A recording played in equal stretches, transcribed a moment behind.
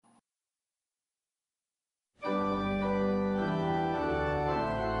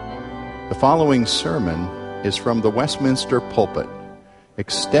The following sermon is from the Westminster pulpit,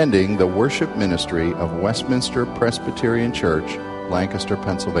 extending the worship ministry of Westminster Presbyterian Church, Lancaster,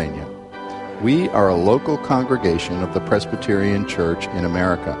 Pennsylvania. We are a local congregation of the Presbyterian Church in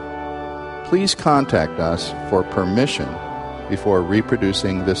America. Please contact us for permission before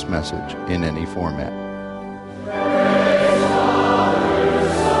reproducing this message in any format.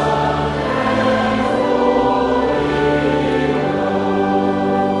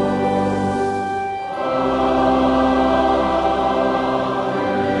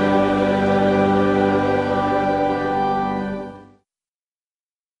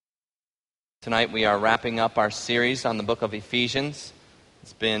 Tonight we are wrapping up our series on the book of Ephesians.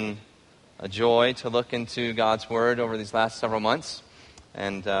 It's been a joy to look into God's Word over these last several months,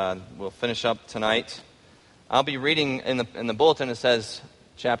 and we'll finish up tonight. I'll be reading in the bulletin. It says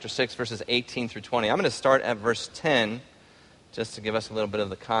chapter 6, verses 18 through 20. I'm going to start at verse 10, just to give us a little bit of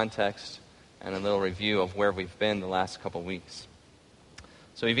the context and a little review of where we've been the last couple weeks.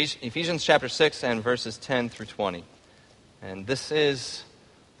 So Ephesians chapter 6 and verses 10 through 20. And this is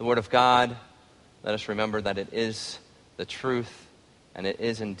the Word of God. Let us remember that it is the truth, and it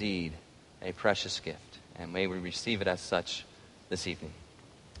is indeed a precious gift. And may we receive it as such this evening.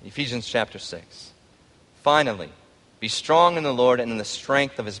 Ephesians chapter 6. Finally, be strong in the Lord and in the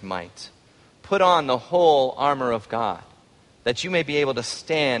strength of His might. Put on the whole armor of God, that you may be able to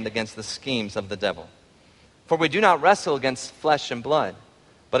stand against the schemes of the devil. For we do not wrestle against flesh and blood,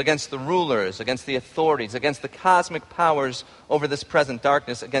 but against the rulers, against the authorities, against the cosmic powers over this present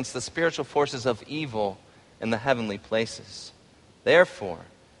darkness, against the spiritual forces of evil in the heavenly places. Therefore,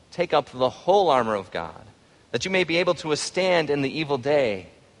 take up the whole armor of God, that you may be able to withstand in the evil day,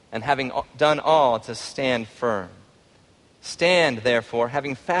 and having done all, to stand firm. Stand, therefore,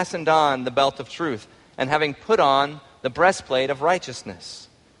 having fastened on the belt of truth, and having put on the breastplate of righteousness,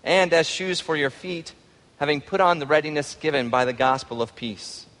 and as shoes for your feet, having put on the readiness given by the gospel of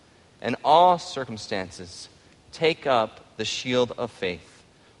peace. In all circumstances, take up the shield of faith,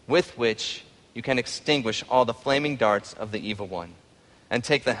 with which you can extinguish all the flaming darts of the evil one, and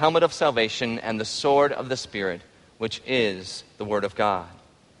take the helmet of salvation and the sword of the Spirit, which is the Word of God,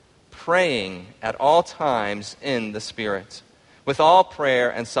 praying at all times in the Spirit, with all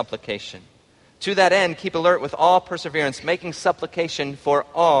prayer and supplication. To that end, keep alert with all perseverance, making supplication for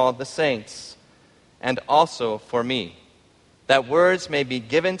all the saints, and also for me, that words may be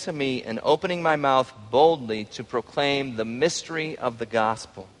given to me in opening my mouth boldly to proclaim the mystery of the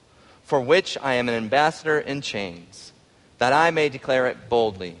gospel, for which I am an ambassador in chains, that I may declare it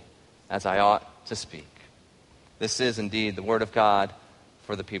boldly as I ought to speak. This is indeed the word of God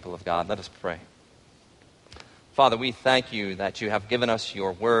for the people of God. Let us pray. Father, we thank you that you have given us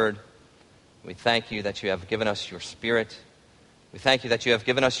your word. We thank you that you have given us your Spirit. We thank you that you have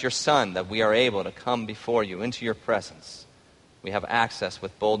given us your Son, that we are able to come before you into your presence. We have access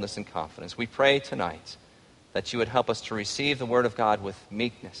with boldness and confidence. We pray tonight that you would help us to receive the Word of God with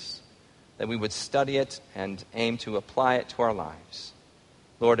meekness, that we would study it and aim to apply it to our lives.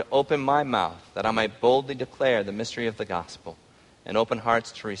 Lord, open my mouth that I might boldly declare the mystery of the gospel, and open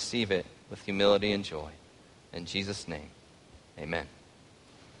hearts to receive it with humility and joy. In Jesus' name, amen.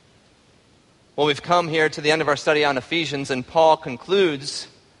 Well, we've come here to the end of our study on Ephesians, and Paul concludes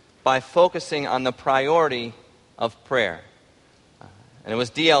by focusing on the priority of prayer. And it was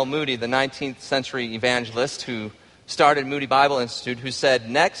D.L. Moody, the 19th century evangelist who started Moody Bible Institute, who said,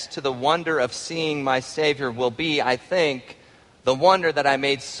 "Next to the wonder of seeing my Savior will be, I think, the wonder that I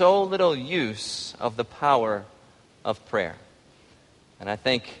made so little use of the power of prayer." And I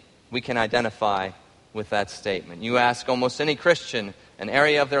think we can identify with that statement. You ask almost any Christian an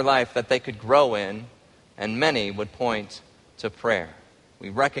area of their life that they could grow in, and many would point to prayer. We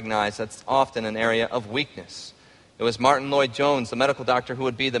recognize that's often an area of weakness. It was Martin Lloyd-Jones, the medical doctor who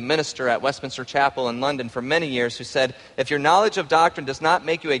would be the minister at Westminster Chapel in London for many years, who said, "If your knowledge of doctrine does not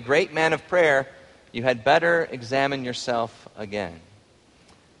make you a great man of prayer, you had better examine yourself again."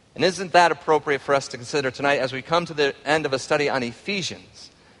 And isn't that appropriate for us to consider tonight as we come to the end of a study on Ephesians,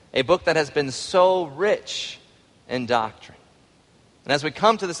 a book that has been so rich in doctrine? And as we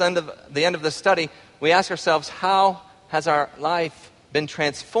come to the end of this study, we ask ourselves, how has our life been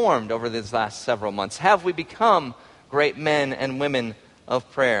transformed over these last several months? Have we become great men and women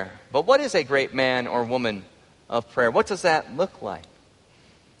of prayer? But what is a great man or woman of prayer? What does that look like?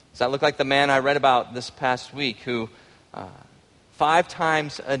 Does that look like the man I read about this past week who 5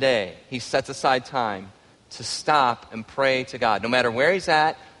 times a day he sets aside time to stop and pray to God? No matter where he's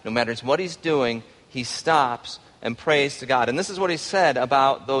at, no matter what he's doing, he stops and prays to God. And this is what he said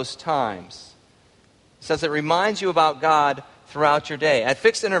about those times. He says, "It reminds you about God throughout your day. At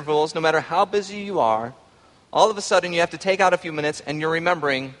fixed intervals, no matter how busy you are, all of a sudden you have to take out a few minutes and you're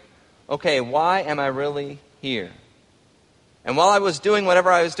remembering, okay, why am I really here? And while I was doing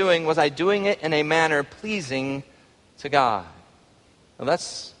whatever I was I doing it in a manner pleasing to God? Well,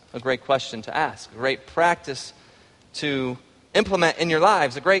 that's a great question to ask, a great practice to implement in your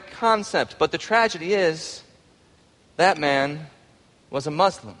lives, a great concept. But the tragedy is, that man was a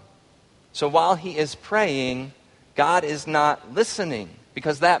Muslim. So while he is praying, God is not listening,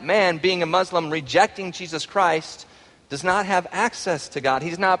 because that man, being a Muslim, rejecting Jesus Christ, does not have access to God.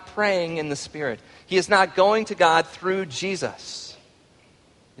 He's not praying in the Spirit. He is not going to God through Jesus.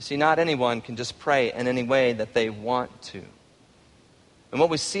 You see, not anyone can just pray in any way that they want to. And what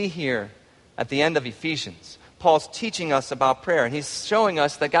we see here at the end of Ephesians, Paul's teaching us about prayer, and he's showing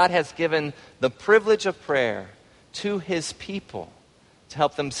us that God has given the privilege of prayer to his people to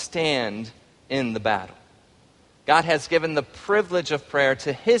help them stand in the battle. God has given the privilege of prayer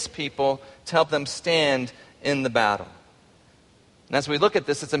to his people to help them stand in the battle. And as we look at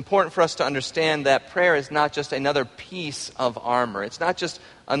this, it's important for us to understand that prayer is not just another piece of armor. It's not just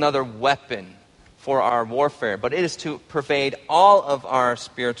another weapon for our warfare, but it is to pervade all of our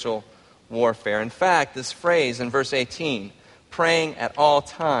spiritual warfare. In fact, this phrase in verse 18, praying at all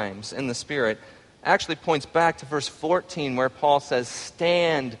times in the Spirit, actually points back to verse 14 where Paul says,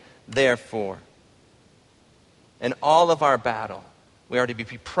 stand therefore. In all of our battle, we are to be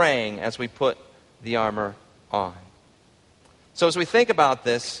praying as we put the armor on. So as we think about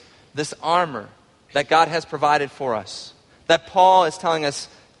this armor that God has provided for us, that Paul is telling us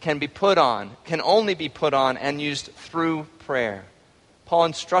can be put on, can only be put on and used through prayer. Paul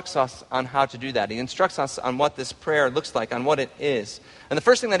instructs us on how to do that. He instructs us on what this prayer looks like, on what it is. And the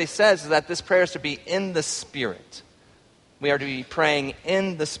first thing that he says is that this prayer is to be in the Spirit. We are to be praying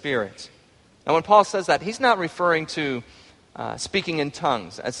in the Spirit. Now when Paul says that, he's not referring to speaking in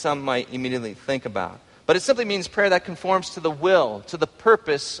tongues, as some might immediately think about. But it simply means prayer that conforms to the will, to the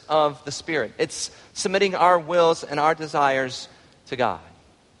purpose of the Spirit. It's submitting our wills and our desires to God.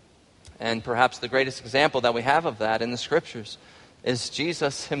 And perhaps the greatest example that we have of that in the Scriptures is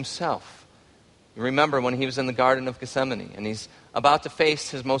Jesus himself. You remember when he was in the Garden of Gethsemane and he's about to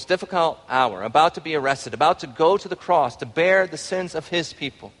face his most difficult hour, about to be arrested, about to go to the cross to bear the sins of his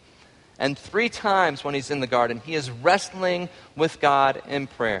people. And 3 times when he's in the garden, he is wrestling with God in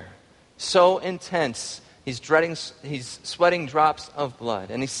prayer. So intense, he's sweating drops of blood.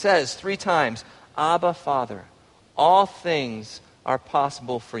 And he says 3 times, Abba, Father, all things are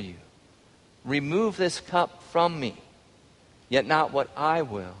possible for you. Remove this cup from me, yet not what I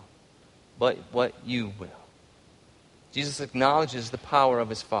will, but what you will. Jesus acknowledges the power of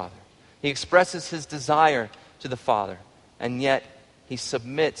his Father. He expresses his desire to the Father, and yet he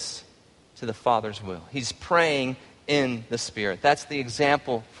submits to the Father's will. He's praying in the Spirit. That's the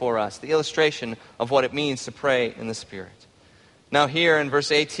example for us, the illustration of what it means to pray in the Spirit. Now here in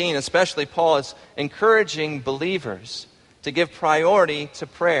verse 18, especially, Paul is encouraging believers to give priority to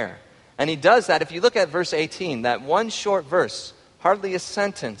prayer. And he does that. If you look at verse 18, that one short verse, hardly a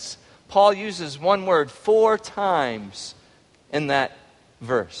sentence, Paul uses one word 4 times in that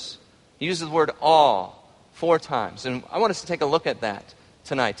verse. He uses the word all 4 times. And I want us to take a look at that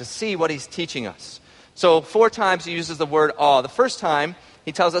tonight to see what he's teaching us. So 4 times he uses the word all. The first time,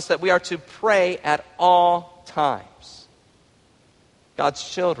 he tells us that we are to pray at all times. God's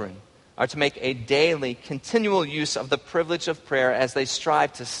children are to make a daily, continual use of the privilege of prayer as they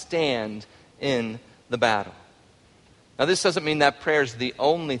strive to stand in the battle. Now, this doesn't mean that prayer is the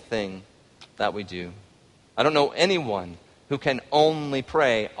only thing that we do. I don't know anyone who can only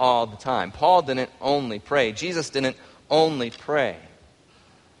pray all the time. Paul didn't only pray. Jesus didn't only pray.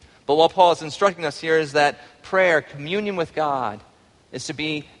 But what Paul is instructing us here is that prayer, communion with God, is to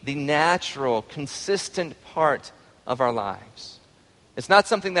be the natural, consistent part of our lives. It's not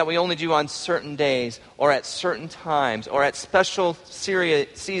something that we only do on certain days or at certain times or at special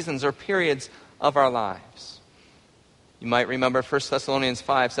seasons or periods of our lives. You might remember 1 Thessalonians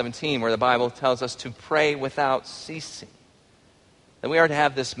 5:17, where the Bible tells us to pray without ceasing. That we are to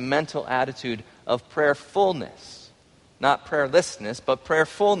have this mental attitude of prayerfulness. Not prayerlessness, but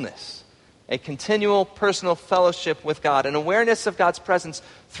prayerfulness. A continual personal fellowship with God, an awareness of God's presence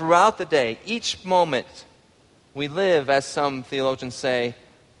throughout the day. Each moment we live, as some theologians say,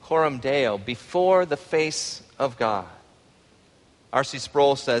 coram Deo, before the face of God. R.C.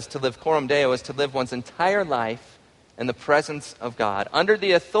 Sproul says to live coram Deo is to live one's entire life in the presence of God, under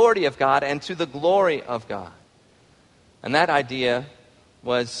the authority of God, and to the glory of God. And that idea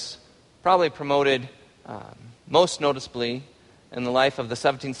was probably promoted most noticeably in the life of the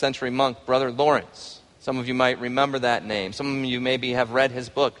 17th century monk, Brother Lawrence. Some of you might remember that name. Some of you maybe have read his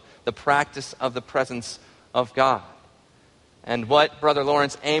book, The Practice of the Presence of God. And what Brother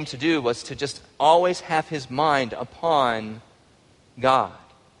Lawrence aimed to do was to just always have his mind upon God,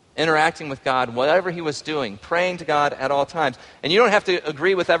 interacting with God, whatever he was doing, praying to God at all times. And you don't have to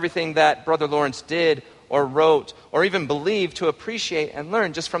agree with everything that Brother Lawrence did or wrote or even believe to appreciate and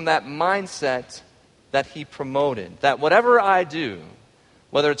learn just from that mindset that he promoted. That whatever I do,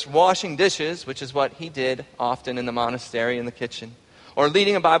 whether it's washing dishes, which is what he did often in the monastery in the kitchen, or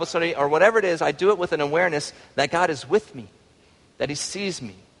leading a Bible study, or whatever it is, I do it with an awareness that God is with me, that he sees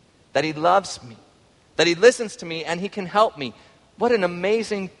me, that he loves me, that he listens to me, and he can help me. What an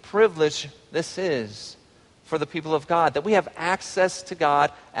amazing privilege this is for the people of God, that we have access to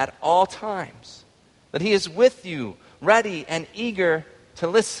God at all times, that he is with you, ready and eager to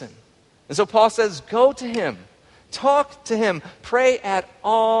listen. And so Paul says, go to him, talk to him, pray at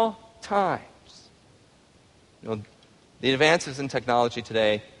all times. You know, the advances in technology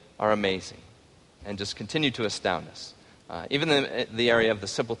today are amazing and just continue to astound us. Even in the area of the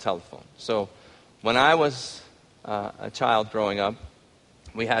simple telephone. So when I was a child growing up,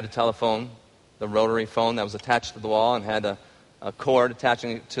 we had a telephone, the rotary phone that was attached to the wall and had a cord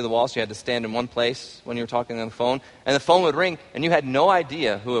attaching it to the wall, so you had to stand in one place when you were talking on the phone. And the phone would ring, and you had no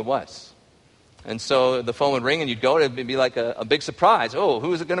idea who it was. And so the phone would ring, and you'd go, and it would be like a big surprise. Oh,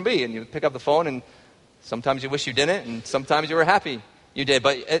 who is it going to be? And you would pick up the phone, and sometimes you wish you didn't, and sometimes you were happy you did.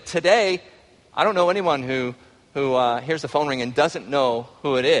 But today, I don't know anyone who hears the phone ring and doesn't know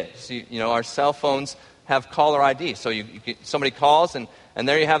who it is. You know, our cell phones have caller ID. So somebody calls, and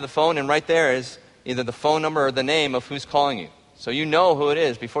there you have the phone, and right there is either the phone number or the name of who's calling you. So you know who it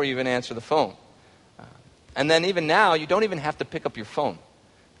is before you even answer the phone. And then even now, you don't even have to pick up your phone.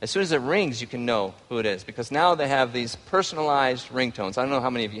 As soon as it rings, you can know who it is, because now they have these personalized ringtones. I don't know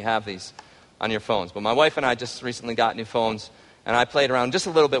how many of you have these on your phones, but my wife and I just recently got new phones, and I played around just a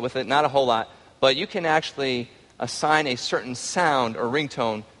little bit with it, not a whole lot, but you can actually assign a certain sound or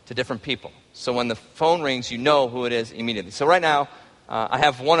ringtone to different people. So when the phone rings, you know who it is immediately. So right now, I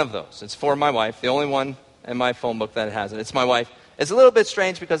have one of those. It's for my wife, the only one in my phone book that has it. It's my wife. It's a little bit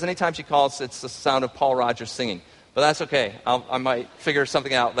strange because anytime she calls, it's the sound of Paul Rogers singing. But that's okay. I might figure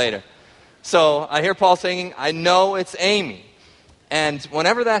something out later. So I hear Paul singing. I know it's Amy. And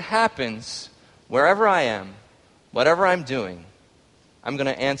whenever that happens, wherever I am, whatever I'm doing, I'm going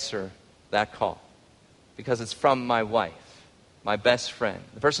to answer that call. Because it's from my wife, my best friend,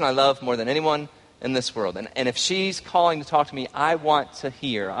 the person I love more than anyone in this world. And if she's calling to talk to me, I want to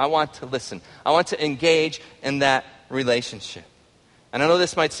hear. I want to listen. I want to engage in that relationship. And I know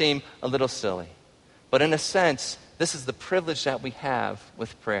this might seem a little silly, but in a sense, this is the privilege that we have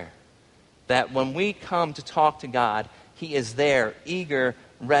with prayer. That when we come to talk to God, he is there, eager,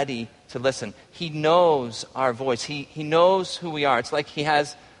 ready to listen. He knows our voice. He knows who we are. It's like he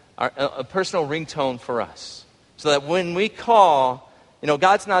has a personal ringtone for us. So that when we call, you know,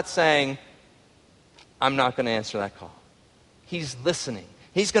 God's not saying, I'm not going to answer that call. He's listening.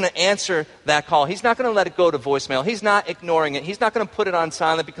 He's going to answer that call. He's not going to let it go to voicemail. He's not ignoring it. He's not going to put it on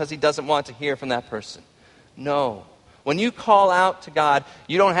silent because he doesn't want to hear from that person. No. When you call out to God,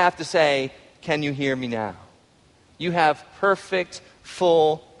 you don't have to say, can you hear me now? You have perfect,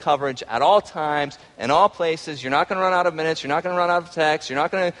 full coverage at all times, in all places. You're not going to run out of minutes. You're not going to run out of text. You're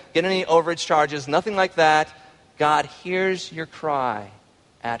not going to get any overage charges, nothing like that. God hears your cry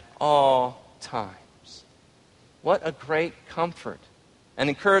at all times. What a great comfort and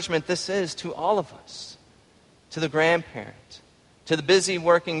encouragement this is to all of us, to the grandparent, to the busy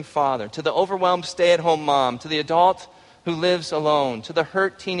working father, to the overwhelmed stay-at-home mom, to the adult who lives alone, to the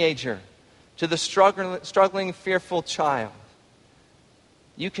hurt teenager, to the struggling, fearful child.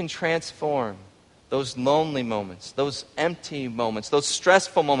 You can transform those lonely moments, those empty moments, those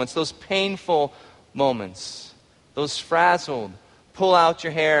stressful moments, those painful moments, those frazzled, pull out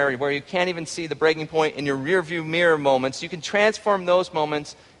your hair where you can't even see the breaking point in your rearview mirror moments. You can transform those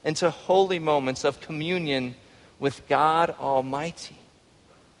moments into holy moments of communion with God Almighty.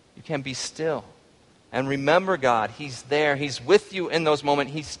 You can be still and remember God. He's there. He's with you in those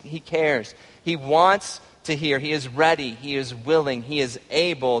moments. He cares. He wants to hear. He is ready. He is willing. He is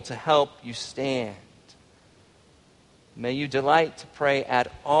able to help you stand. May you delight to pray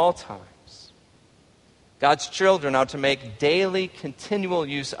at all times. God's children are to make daily, continual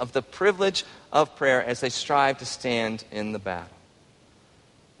use of the privilege of prayer as they strive to stand in the battle.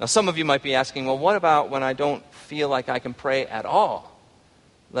 Now, some of you might be asking, well, what about when I don't feel like I can pray at all,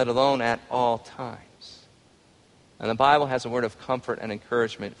 let alone at all times? And the Bible has a word of comfort and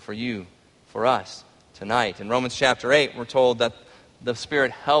encouragement for you, for us, tonight. In Romans chapter 8, we're told that the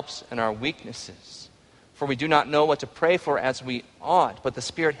Spirit helps in our weaknesses. For we do not know what to pray for as we ought, but the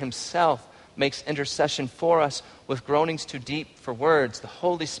Spirit himself makes intercession for us with groanings too deep for words. The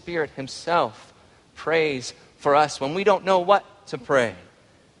Holy Spirit himself prays for us when we don't know what to pray.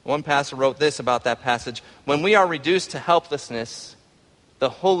 One pastor wrote this about that passage: when we are reduced to helplessness, the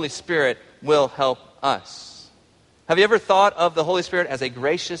Holy Spirit will help us. Have you ever thought of the Holy Spirit as a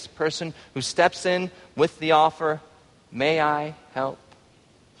gracious person who steps in with the offer, "May I help?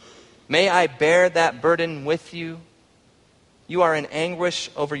 May I bear that burden with you?" You are in anguish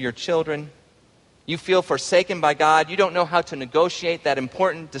over your children. You feel forsaken by God. You don't know how to negotiate that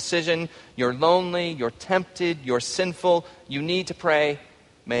important decision. You're lonely. You're tempted. You're sinful. You need to pray,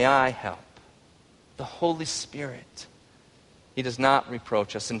 "May I help?" The Holy Spirit, he does not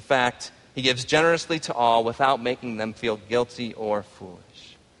reproach us. In fact, he gives generously to all without making them feel guilty or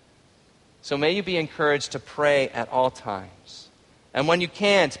foolish. So may you be encouraged to pray at all times. And when you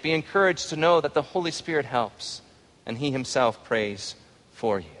can't, be encouraged to know that the Holy Spirit helps, and he himself prays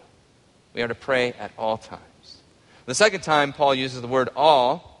for you. We are to pray at all times. The second time Paul uses the word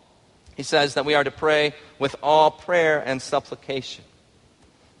all, he says that we are to pray with all prayer and supplication.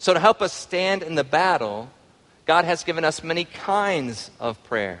 So to help us stand in the battle, God has given us many kinds of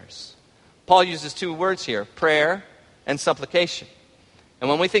prayers. Paul uses two words here, prayer and supplication. And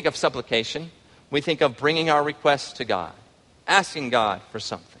when we think of supplication, we think of bringing our requests to God, asking God for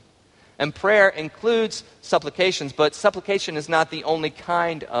something. And prayer includes supplications, but supplication is not the only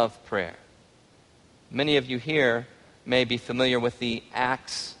kind of prayer. Many of you here may be familiar with the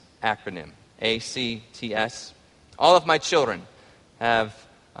ACTS acronym, ACTS. All of my children have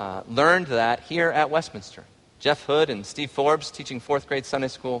learned that here at Westminster. Jeff Hood and Steve Forbes, teaching fourth grade Sunday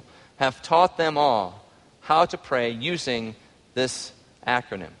school, have taught them all how to pray using this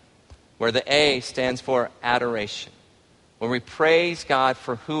acronym, where the A stands for adoration, where we praise God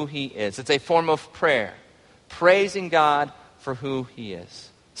for who he is. It's a form of prayer, praising God for who he is,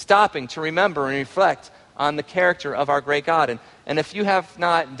 stopping to remember and reflect on the character of our great God. And if you have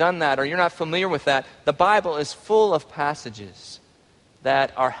not done that, or you're not familiar with that, the Bible is full of passages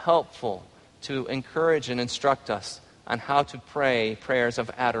that are helpful to encourage and instruct us on how to pray prayers of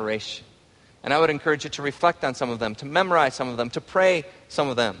adoration. And I would encourage you to reflect on some of them, to memorize some of them, to pray some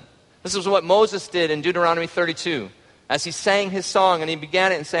of them. This is what Moses did in Deuteronomy 32. As he sang his song, and he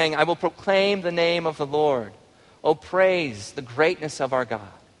began it in saying, "I will proclaim the name of the Lord. Oh, praise the greatness of our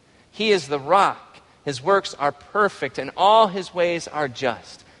God. He is the rock. His works are perfect, and all his ways are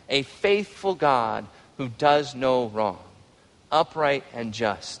just. A faithful God who does no wrong. Upright and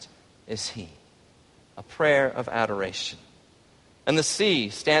just is he." A prayer of adoration. And the C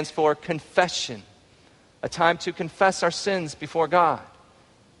stands for confession, a time to confess our sins before God.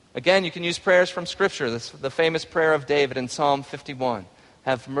 Again, you can use prayers from Scripture. The famous prayer of David in Psalm 51.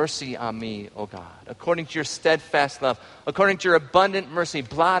 "Have mercy on me, O God, according to your steadfast love, according to your abundant mercy,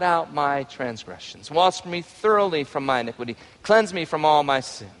 blot out my transgressions. Wash me thoroughly from my iniquity. Cleanse me from all my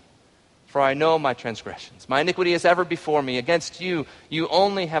sin. For I know my transgressions. My iniquity is ever before me. Against you, you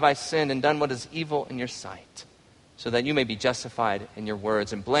only have I sinned and done what is evil in your sight, so that you may be justified in your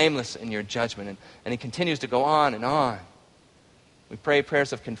words and blameless in your judgment." And he continues to go on and on. We pray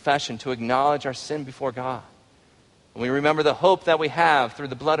prayers of confession to acknowledge our sin before God. And we remember the hope that we have through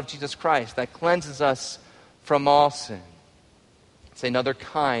the blood of Jesus Christ that cleanses us from all sin. It's another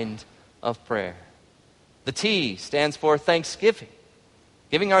kind of prayer. The T stands for thanksgiving,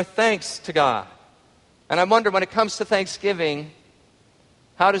 giving our thanks to God. And I wonder, when it comes to Thanksgiving,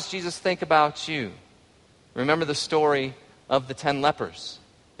 how does Jesus think about you? Remember the story of the 10 lepers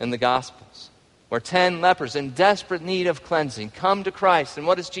in the Gospels, where 10 lepers in desperate need of cleansing come to Christ. And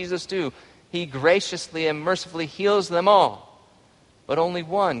what does Jesus do? He graciously and mercifully heals them all. But only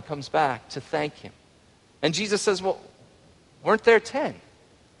one comes back to thank him. And Jesus says, "Well, weren't there 10?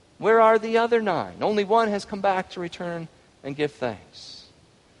 Where are the other 9? Only one has come back to return and give thanks."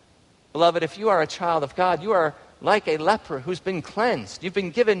 Beloved, if you are a child of God, you are like a leper who's been cleansed. You've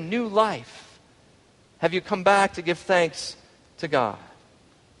been given new life. Have you come back to give thanks to God?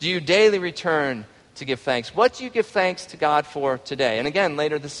 Do you daily return to give thanks? What do you give thanks to God for today? And again,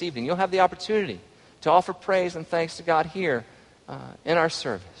 later this evening, you'll have the opportunity to offer praise and thanks to God here in our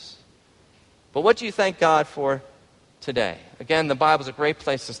service. But what do you thank God for today? Again, the Bible's a great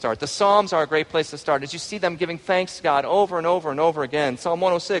place to start. The Psalms are a great place to start as you see them giving thanks to God over and over and over again. Psalm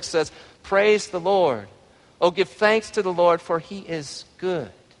 106 says, "Praise the Lord. Oh, give thanks to the Lord, for he is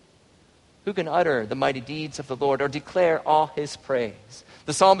good. Who can utter the mighty deeds of the Lord or declare all his praise?"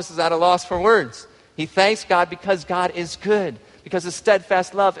 The psalmist is at a loss for words. He thanks God because God is good, because his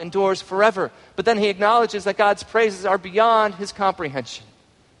steadfast love endures forever. But then he acknowledges that God's praises are beyond his comprehension.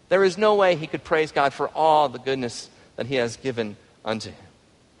 There is no way he could praise God for all the goodness that he has given unto him.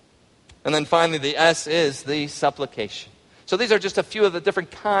 And then finally, the S is the supplication. So these are just a few of the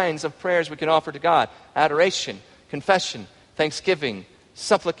different kinds of prayers we can offer to God. Adoration, confession, thanksgiving,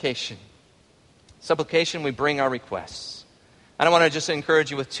 supplication. Supplication, we bring our requests. And I want to just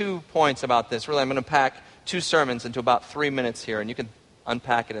encourage you with 2 points about this. Really, I'm going to pack 2 sermons into about 3 minutes here, and you can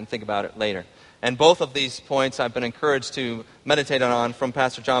unpack it and think about it later. And both of these points I've been encouraged to meditate on from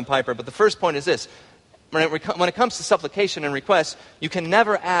Pastor John Piper. But the first point is this. When it comes to supplication and requests, you can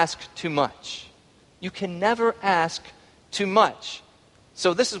never ask too much. You can never ask too much.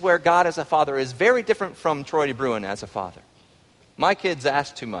 So this is where God as a father is very different from Troy de Bruin as a father. My kids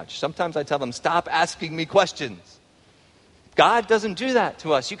ask too much. Sometimes I tell them, stop asking me questions. God doesn't do that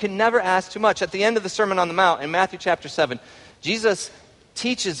to us. You can never ask too much. At the end of the Sermon on the Mount in Matthew chapter 7, Jesus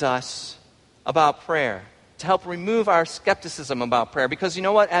teaches us about prayer to help remove our skepticism about prayer. Because you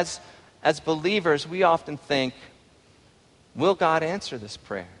know what? As believers, we often think, will God answer this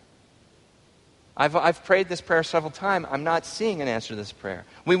prayer? I've prayed this prayer several times. I'm not seeing an answer to this prayer.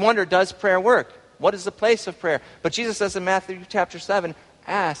 We wonder, does prayer work? What is the place of prayer? But Jesus says in Matthew chapter 7,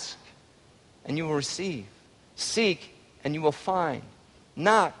 ask and you will receive. Seek and you will find.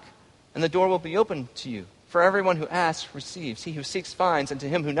 Knock and the door will be open to you. For everyone who asks receives. He who seeks finds, and to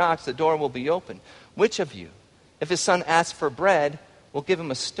him who knocks the door will be open. Which of you, if his son asks for bread, will give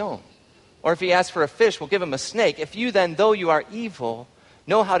him a stone? Or if he asks for a fish, will give him a snake? If you then, though you are evil,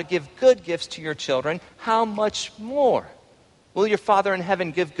 know how to give good gifts to your children, how much more will your Father in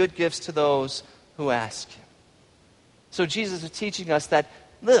heaven give good gifts to those who ask him? So Jesus is teaching us that,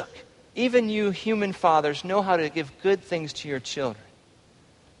 look, even you human fathers know how to give good things to your children.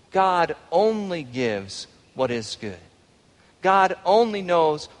 God only gives what is good. God only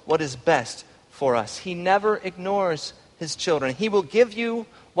knows what is best for us. He never ignores his children. He will give you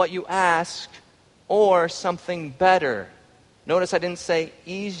what you ask or something better. Notice I didn't say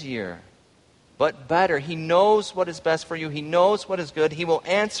easier, but better. He knows what is best for you. He knows what is good. He will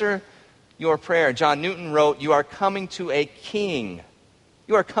answer your prayer. John Newton wrote, you are coming to a king.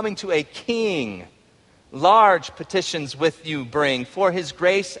 You are coming to a king. Large petitions with you bring, for his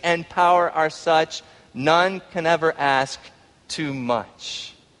grace and power are such, none can ever ask too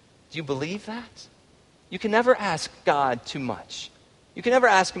much. Do you believe that? You can never ask God too much. You can never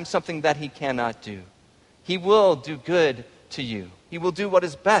ask him something that he cannot do. He will do good to you. He will do what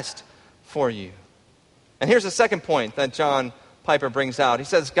is best for you. And here's the second point that John Piper brings out. He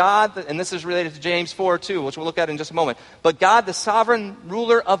says, God, and this is related to James 4:2, which we'll look at in just a moment, but God, the sovereign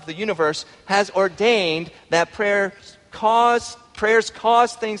ruler of the universe, has ordained that prayers cause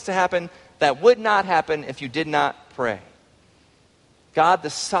things to happen that would not happen if you did not pray. God,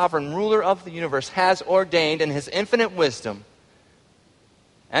 the sovereign ruler of the universe, has ordained in his infinite wisdom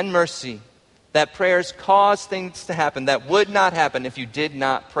and mercy that prayers cause things to happen that would not happen if you did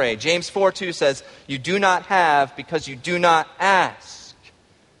not pray. James 4:2 says, you do not have because you do not ask.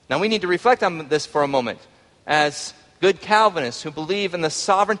 Now we need to reflect on this for a moment as good Calvinists who believe in the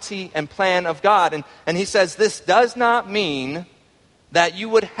sovereignty and plan of God. And he says this does not mean that you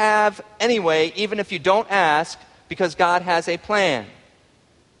would have anyway, even if you don't ask, because God has a plan.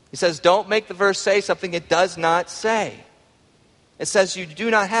 He says, don't make the verse say something it does not say. It says you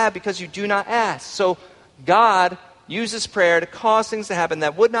do not have because you do not ask. So God uses prayer to cause things to happen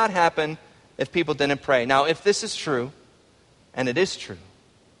that would not happen if people didn't pray. Now, if this is true, and it is true,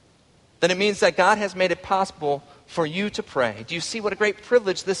 then it means that God has made it possible for you to pray. Do you see what a great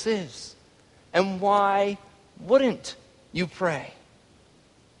privilege this is? And why wouldn't you pray?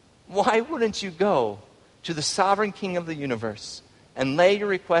 Why wouldn't you go to the sovereign King of the universe and lay your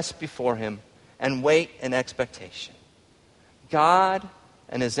requests before him and wait in expectation? God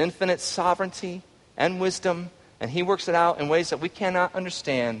and his infinite sovereignty and wisdom, and he works it out in ways that we cannot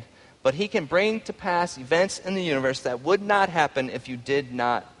understand, but he can bring to pass events in the universe that would not happen if you did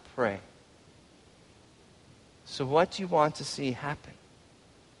not pray. So what do you want to see happen?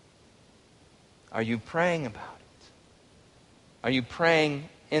 Are you praying about it? Are you praying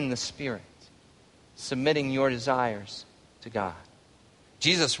in the Spirit, submitting your desires to God?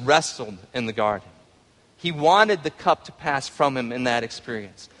 Jesus wrestled in the garden. He wanted the cup to pass from him in that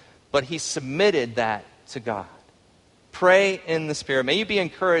experience, but he submitted that to God. Pray in the Spirit. May you be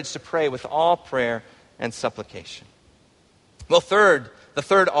encouraged to pray with all prayer and supplication. Well, the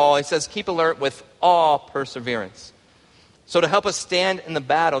third all, he says, keep alert with all perseverance. So to help us stand in the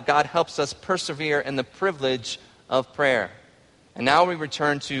battle, God helps us persevere in the privilege of prayer. And now we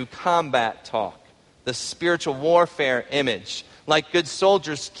return to combat talk, the spiritual warfare image. Like good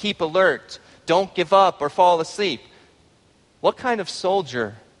soldiers, keep alert. Don't give up or fall asleep. What kind of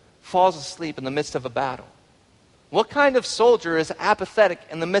soldier falls asleep in the midst of a battle? What kind of soldier is apathetic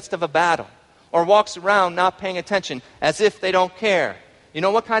in the midst of a battle or walks around not paying attention as if they don't care? You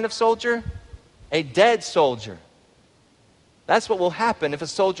know what kind of soldier? A dead soldier. That's what will happen if a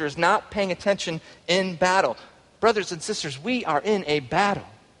soldier is not paying attention in battle. Brothers and sisters, we are in a battle.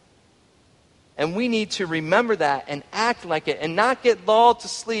 And we need to remember that and act like it and not get lulled to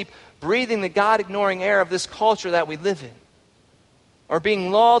sleep breathing the God-ignoring air of this culture that we live in. Or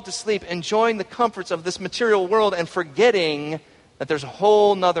being lulled to sleep, enjoying the comforts of this material world and forgetting that there's a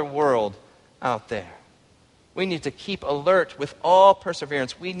whole nother world out there. We need to keep alert with all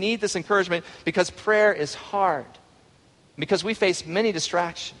perseverance. We need this encouragement because prayer is hard. Because we face many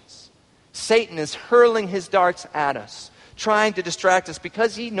distractions. Satan is hurling his darts at us, trying to distract us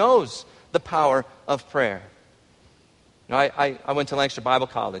because he knows the power of prayer. You know, I went to Lancaster Bible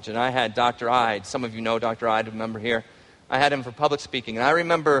College and I had Dr. Ide. Some of you know Dr. Ide, remember here. I had him for public speaking. And I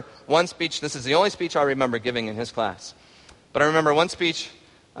remember one speech. This is the only speech I remember giving in his class. But I remember one speech.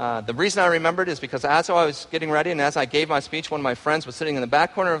 The reason I remembered is because as I was getting ready and as I gave my speech, one of my friends was sitting in the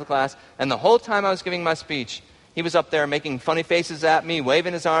back corner of the class. And the whole time I was giving my speech, he was up there making funny faces at me,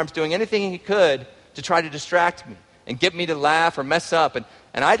 waving his arms, doing anything he could to try to distract me and get me to laugh or mess up. And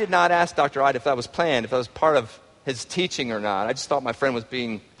I did not ask Dr. Ide if that was planned, if that was part of his teaching or not. I just thought my friend was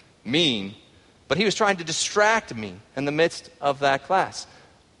being mean. But he was trying to distract me in the midst of that class.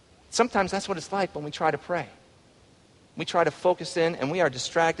 Sometimes that's what it's like when we try to pray. We try to focus in and we are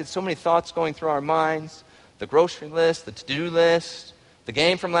distracted. So many thoughts going through our minds. The grocery list, the to-do list, the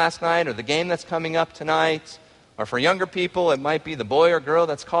game from last night or the game that's coming up tonight. Or for younger people, it might be the boy or girl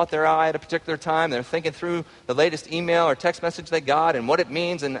that's caught their eye at a particular time. They're thinking through the latest email or text message they got and what it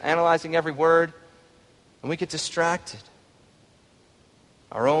means and analyzing every word. And we get distracted.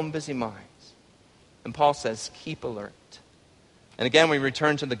 Our own busy minds. And Paul says, keep alert. And again, we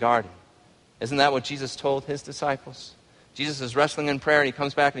return to the garden. Isn't that what Jesus told his disciples? Jesus is wrestling in prayer, and he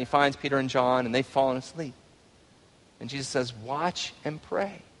comes back and he finds Peter and John, and they've fallen asleep. And Jesus says, watch and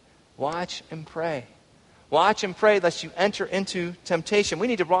pray. Watch and pray. Watch and pray lest you enter into temptation. We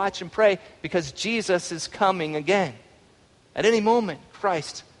need to watch and pray because Jesus is coming again. At any moment,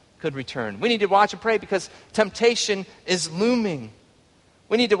 Christ could return. We need to watch and pray because temptation is looming.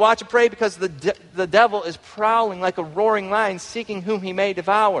 We need to watch and pray because the devil is prowling like a roaring lion, seeking whom he may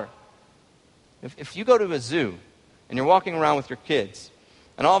devour. If you go to a zoo and you're walking around with your kids,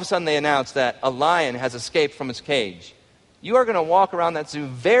 and all of a sudden they announce that a lion has escaped from its cage, you are going to walk around that zoo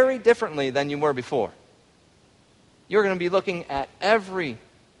very differently than you were before. You're going to be looking at every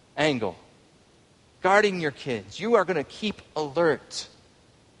angle, guarding your kids. You are going to keep alert.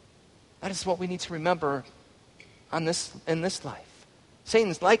 That is what we need to remember in this life.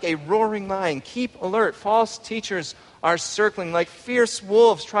 Satan's like a roaring lion. Keep alert. False teachers are circling like fierce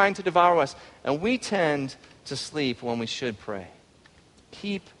wolves trying to devour us. And we tend to sleep when we should pray.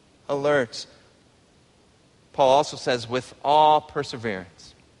 Keep alert. Paul also says, with all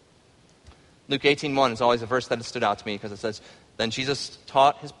perseverance. Luke 18:1 is always a verse that has stood out to me because it says, then Jesus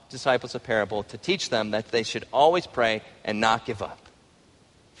taught his disciples a parable to teach them that they should always pray and not give up.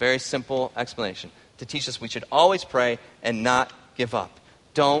 Very simple explanation. To teach us we should always pray and not give up.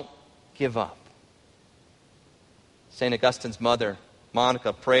 Don't give up. St. Augustine's mother,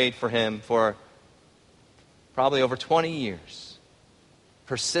 Monica, prayed for him for probably over 20 years.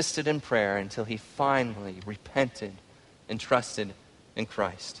 Persisted in prayer until he finally repented and trusted in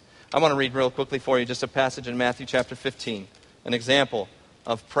Christ. I want to read real quickly for you just a passage in Matthew chapter 15. An example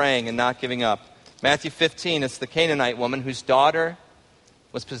of praying and not giving up. Matthew 15, it's the Canaanite woman whose daughter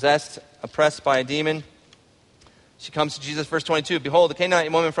was possessed, oppressed by a demon. She comes to Jesus, verse 22. Behold, the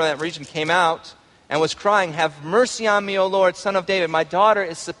Canaanite woman from that region came out and was crying, have mercy on me, O Lord, Son of David. My daughter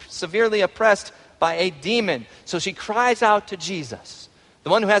is severely oppressed by a demon. So she cries out to Jesus, the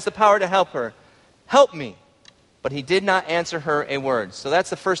one who has the power to help her. Help me. But he did not answer her a word. So that's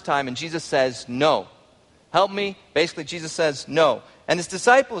the first time, and Jesus says, no. Help me. Basically, Jesus says, no. And his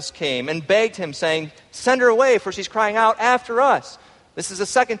disciples came and begged him, saying, send her away, for she's crying out after us. This is the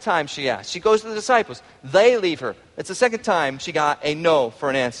second time she asked. She goes to the disciples. They leave her. It's the second time she got a no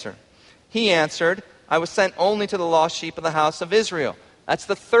for an answer. He answered, I was sent only to the lost sheep of the house of Israel. That's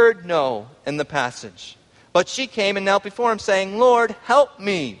the third no in the passage. But she came and knelt before him, saying, Lord, help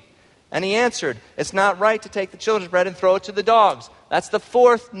me. And he answered, it's not right to take the children's bread and throw it to the dogs. That's the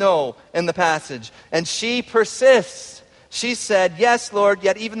fourth no in the passage. And she persists. She said, yes, Lord,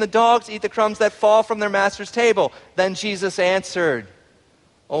 yet even the dogs eat the crumbs that fall from their master's table. Then Jesus answered,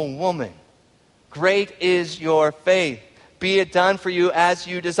 O woman, great is your faith. Be it done for you as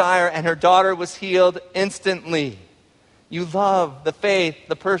you desire. And her daughter was healed instantly. You love the faith,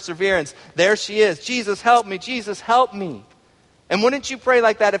 the perseverance. There she is. Jesus, help me. Jesus, help me. And wouldn't you pray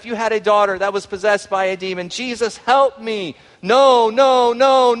like that if you had a daughter that was possessed by a demon? Jesus, help me. No, no,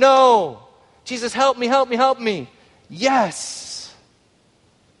 no, no. Jesus, help me, help me, help me. Yes.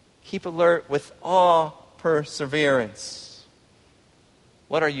 Keep alert with all perseverance.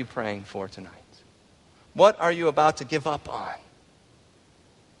 What are you praying for tonight? What are you about to give up on?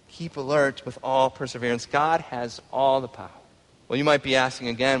 Keep alert with all perseverance. God has all the power. Well, you might be asking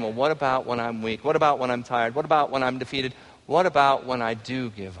again, well, what about when I'm weak? What about when I'm tired? What about when I'm defeated? What about when I do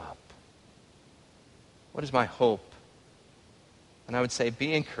give up? What is my hope? And I would say,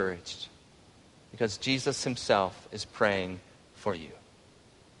 be encouraged, because Jesus himself is praying for you.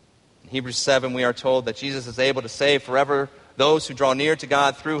 In Hebrews 7, we are told that Jesus is able to save forever those who draw near to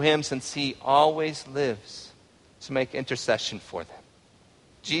God through him, since he always lives to make intercession for them.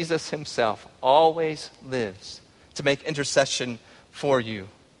 Jesus himself always lives to make intercession for you.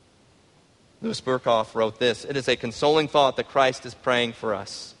 Louis Burkhoff wrote this: "It is a consoling thought that Christ is praying for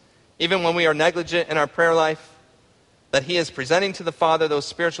us, even when we are negligent in our prayer life, that he is presenting to the Father those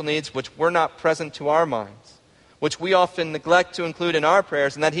spiritual needs which were not present to our minds, which we often neglect to include in our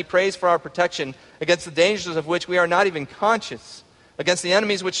prayers, and that he prays for our protection against the dangers of which we are not even conscious, against the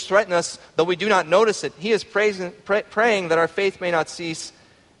enemies which threaten us, though we do not notice it. He is praying that our faith may not cease,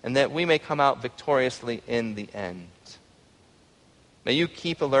 and that we may come out victoriously in the end." May you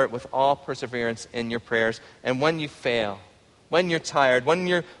keep alert with all perseverance in your prayers. And when you fail, when you're tired, when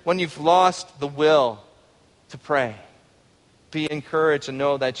you've lost the will to pray, be encouraged and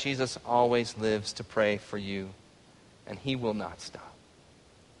know that Jesus always lives to pray for you. And he will not stop.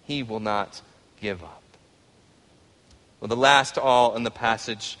 He will not give up. Well, the last all in the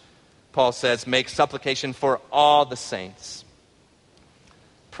passage, Paul says, make supplication for all the saints.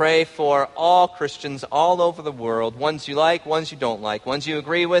 Pray for all Christians all over the world, ones you like, ones you don't like, ones you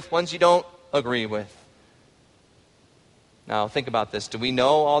agree with, ones you don't agree with. Now, think about this. Do we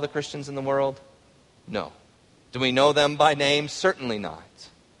know all the Christians in the world? No. Do we know them by name? Certainly not.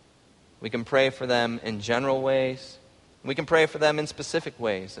 We can pray for them in general ways. We can pray for them in specific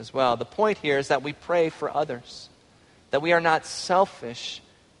ways as well. The point here is that we pray for others, that we are not selfish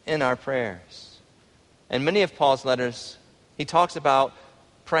in our prayers. In many of Paul's letters, he talks about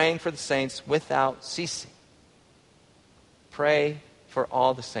praying for the saints without ceasing. Pray for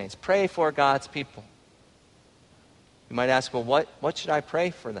all the saints. Pray for God's people. You might ask, well, what should I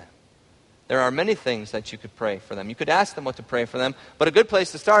pray for them? There are many things that you could pray for them. You could ask them what to pray for them, but a good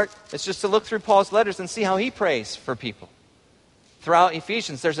place to start is just to look through Paul's letters and see how he prays for people. Throughout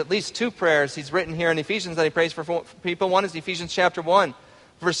Ephesians, there's at least two prayers he's written here in Ephesians that he prays for people. One is Ephesians chapter 1,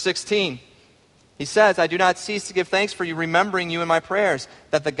 verse 16. He says, "I do not cease to give thanks for you, remembering you in my prayers,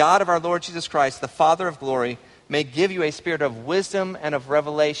 that the God of our Lord Jesus Christ, the Father of glory, may give you a spirit of wisdom and of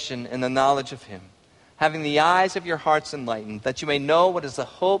revelation in the knowledge of him, having the eyes of your hearts enlightened, that you may know what is the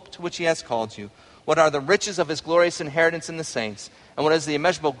hope to which he has called you, what are the riches of his glorious inheritance in the saints, and what is the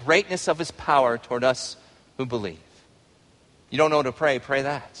immeasurable greatness of his power toward us who believe." You don't know what to pray, pray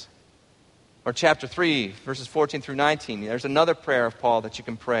that. Or chapter 3, verses 14 through 19, there's another prayer of Paul that you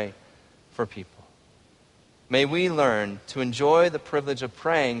can pray for people. May we learn to enjoy the privilege of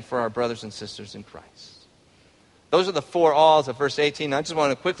praying for our brothers and sisters in Christ. Those are the four alls of verse 18. I just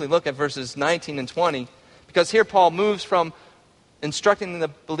want to quickly look at verses 19 and 20, because here Paul moves from instructing the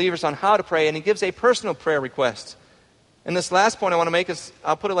believers on how to pray, and he gives a personal prayer request. And this last point I want to make is,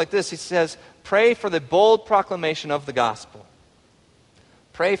 I'll put it like this. He says, pray for the bold proclamation of the gospel.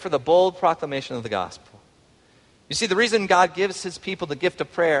 Pray for the bold proclamation of the gospel. You see, the reason God gives his people the gift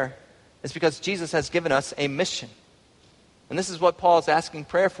of prayer is because Jesus has given us a mission. And this is what Paul is asking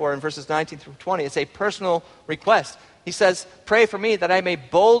prayer for in verses 19 through 20. It's a personal request. He says, pray for me that I may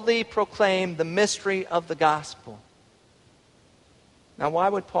boldly proclaim the mystery of the gospel. Now, why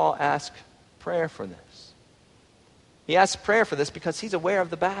would Paul ask prayer for this? He asks prayer for this because he's aware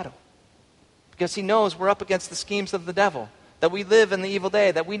of the battle. Because he knows we're up against the schemes of the devil. That we live in the evil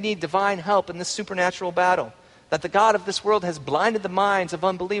day. That we need divine help in this supernatural battle. That the God of this world has blinded the minds of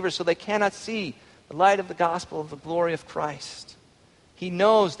unbelievers so they cannot see the light of the gospel of the glory of Christ. He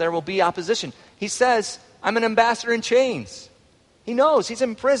knows there will be opposition. He says, I'm an ambassador in chains. He knows he's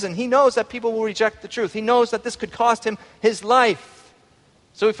in prison. He knows that people will reject the truth. He knows that this could cost him his life.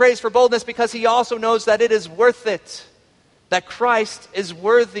 So he prays for boldness because he also knows that it is worth it. That Christ is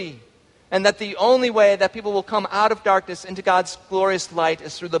worthy. And that the only way that people will come out of darkness into God's glorious light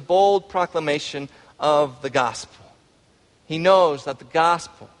is through the bold proclamation of the gospel. He knows that the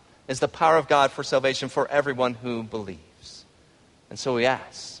gospel is the power of God for salvation for everyone who believes. And so he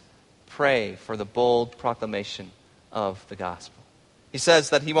asks, pray for the bold proclamation of the gospel. He says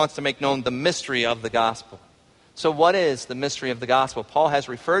that he wants to make known the mystery of the gospel. So what is the mystery of the gospel? Paul has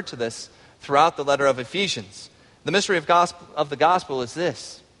referred to this throughout the letter of Ephesians. The mystery of the gospel is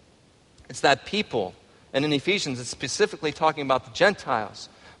this. It's that people, and in Ephesians it's specifically talking about the Gentiles,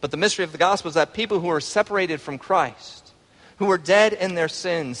 but the mystery of the gospel is that people who are separated from Christ, who were dead in their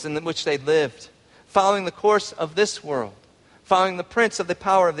sins in which they lived, following the course of this world, following the prince of the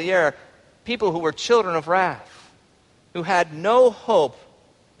power of the air, people who were children of wrath, who had no hope,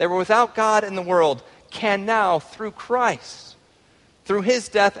 they were without God in the world, can now, through Christ, through his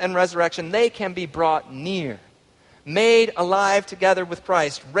death and resurrection, they can be brought near, made alive together with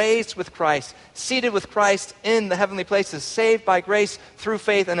Christ, raised with Christ, seated with Christ in the heavenly places, saved by grace through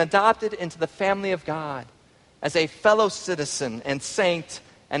faith, and adopted into the family of God as a fellow citizen and saint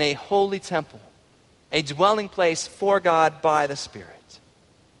and a holy temple, a dwelling place for God by the Spirit.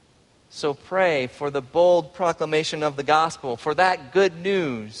 So pray for the bold proclamation of the gospel, for that good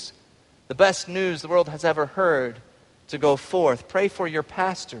news, the best news the world has ever heard, to go forth. Pray for your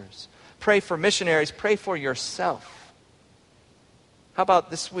pastors. Pray for missionaries. Pray for yourself. How about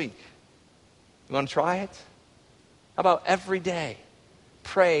this week? You want to try it? How about every day?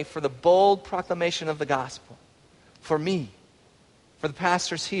 Pray for the bold proclamation of the gospel. For me, for the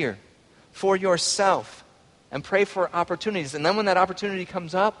pastors here, for yourself, and pray for opportunities. And then when that opportunity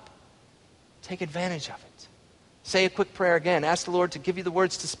comes up, take advantage of it. Say a quick prayer again. Ask the Lord to give you the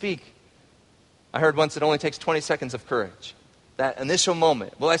words to speak. I heard once it only takes 20 seconds of courage. That initial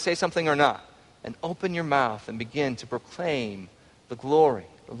moment, will I say something or not? And open your mouth and begin to proclaim the glory,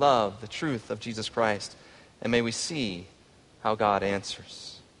 the love, the truth of Jesus Christ. And may we see how God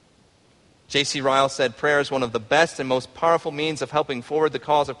answers. J.C. Ryle said, prayer is one of the best and most powerful means of helping forward the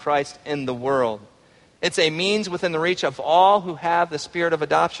cause of Christ in the world. It's a means within the reach of all who have the spirit of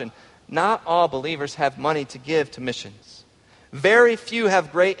adoption. Not all believers have money to give to missions. Very few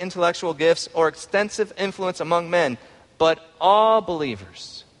have great intellectual gifts or extensive influence among men, but all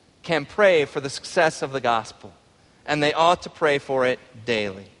believers can pray for the success of the gospel, and they ought to pray for it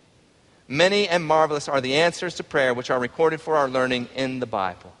daily. Many and marvelous are the answers to prayer which are recorded for our learning in the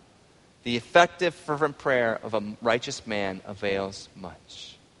Bible. The effective, fervent prayer of a righteous man avails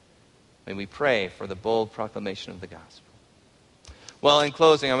much. May we pray for the bold proclamation of the gospel. Well, in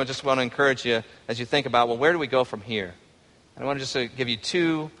closing, I just want to encourage you as you think about, well, where do we go from here? I want to just give you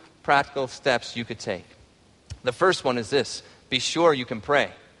two practical steps you could take. The first one is this. Be sure you can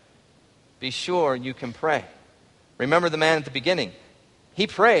pray. Be sure you can pray. Remember the man at the beginning. He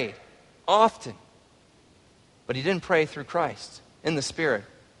prayed often, but he didn't pray through Christ in the Spirit.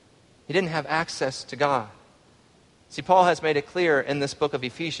 He didn't have access to God. See, Paul has made it clear in this book of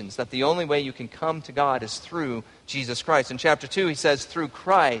Ephesians that the only way you can come to God is through Jesus Christ. In chapter 2, he says, through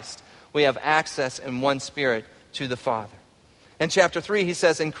Christ we have access in one Spirit to the Father. In chapter 3, he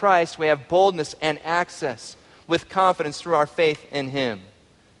says, in Christ we have boldness and access with confidence through our faith in him.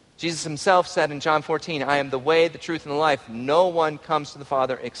 Jesus himself said in John 14, I am the way, the truth, and the life. No one comes to the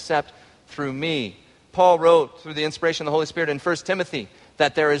Father except through me. Paul wrote through the inspiration of the Holy Spirit in 1 Timothy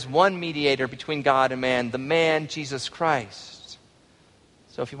that there is one mediator between God and man, the man Jesus Christ.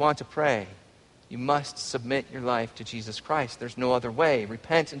 So if you want to pray, you must submit your life to Jesus Christ. There's no other way.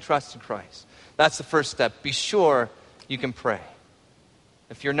 Repent and trust in Christ. That's the first step. Be sure you can pray.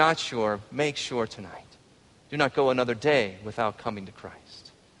 If you're not sure, make sure tonight. Do not go another day without coming to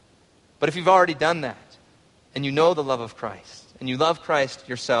Christ. But if you've already done that, and you know the love of Christ, and you love Christ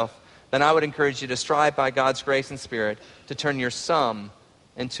yourself, then I would encourage you to strive by God's grace and Spirit to turn your some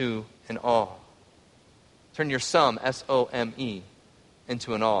into an all. Turn your some, S-O-M-E,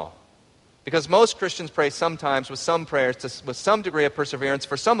 into an all. Because most Christians pray sometimes with some prayers, with some degree of perseverance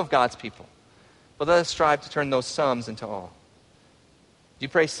for some of God's people. But let us strive to turn those sums into all. Do you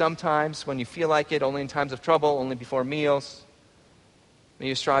pray sometimes when you feel like it, only in times of trouble, only before meals? May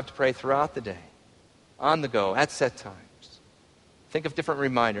you strive to pray throughout the day, on the go, at set times. Think of different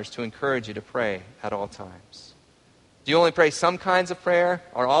reminders to encourage you to pray at all times. Do you only pray some kinds of prayer?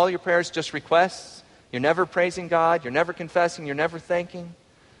 Are all your prayers just requests? You're never praising God, you're never confessing, you're never thanking?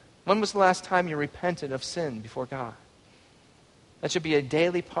 When was the last time you repented of sin before God? That should be a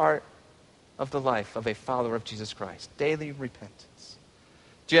daily part of the life of a follower of Jesus Christ. Daily repentance.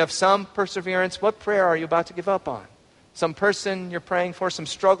 Do you have some perseverance? What prayer are you about to give up on? Some person you're praying for, some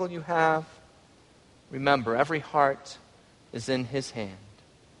struggle you have? Remember, every heart is in his hand.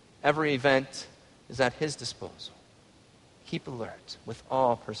 Every event is at his disposal. Keep alert with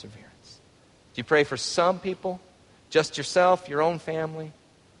all perseverance. Do you pray for some people? Just yourself, your own family?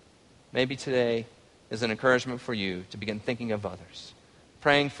 Maybe today is an encouragement for you to begin thinking of others.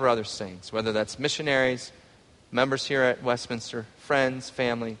 Praying for other saints, whether that's missionaries, members here at Westminster, friends,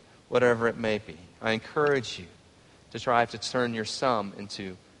 family, whatever it may be. I encourage you to try to turn your some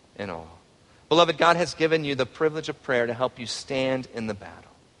into an all. Beloved, God has given you the privilege of prayer to help you stand in the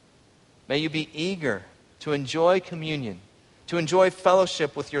battle. May you be eager to enjoy communion, to enjoy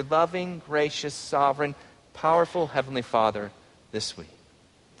fellowship with your loving, gracious, sovereign, powerful Heavenly Father this week.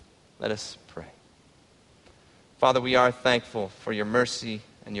 Let us pray. Father, we are thankful for your mercy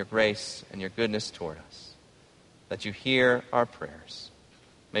and your grace and your goodness toward us, that you hear our prayers.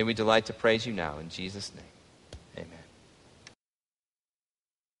 May we delight to praise you now in Jesus' name.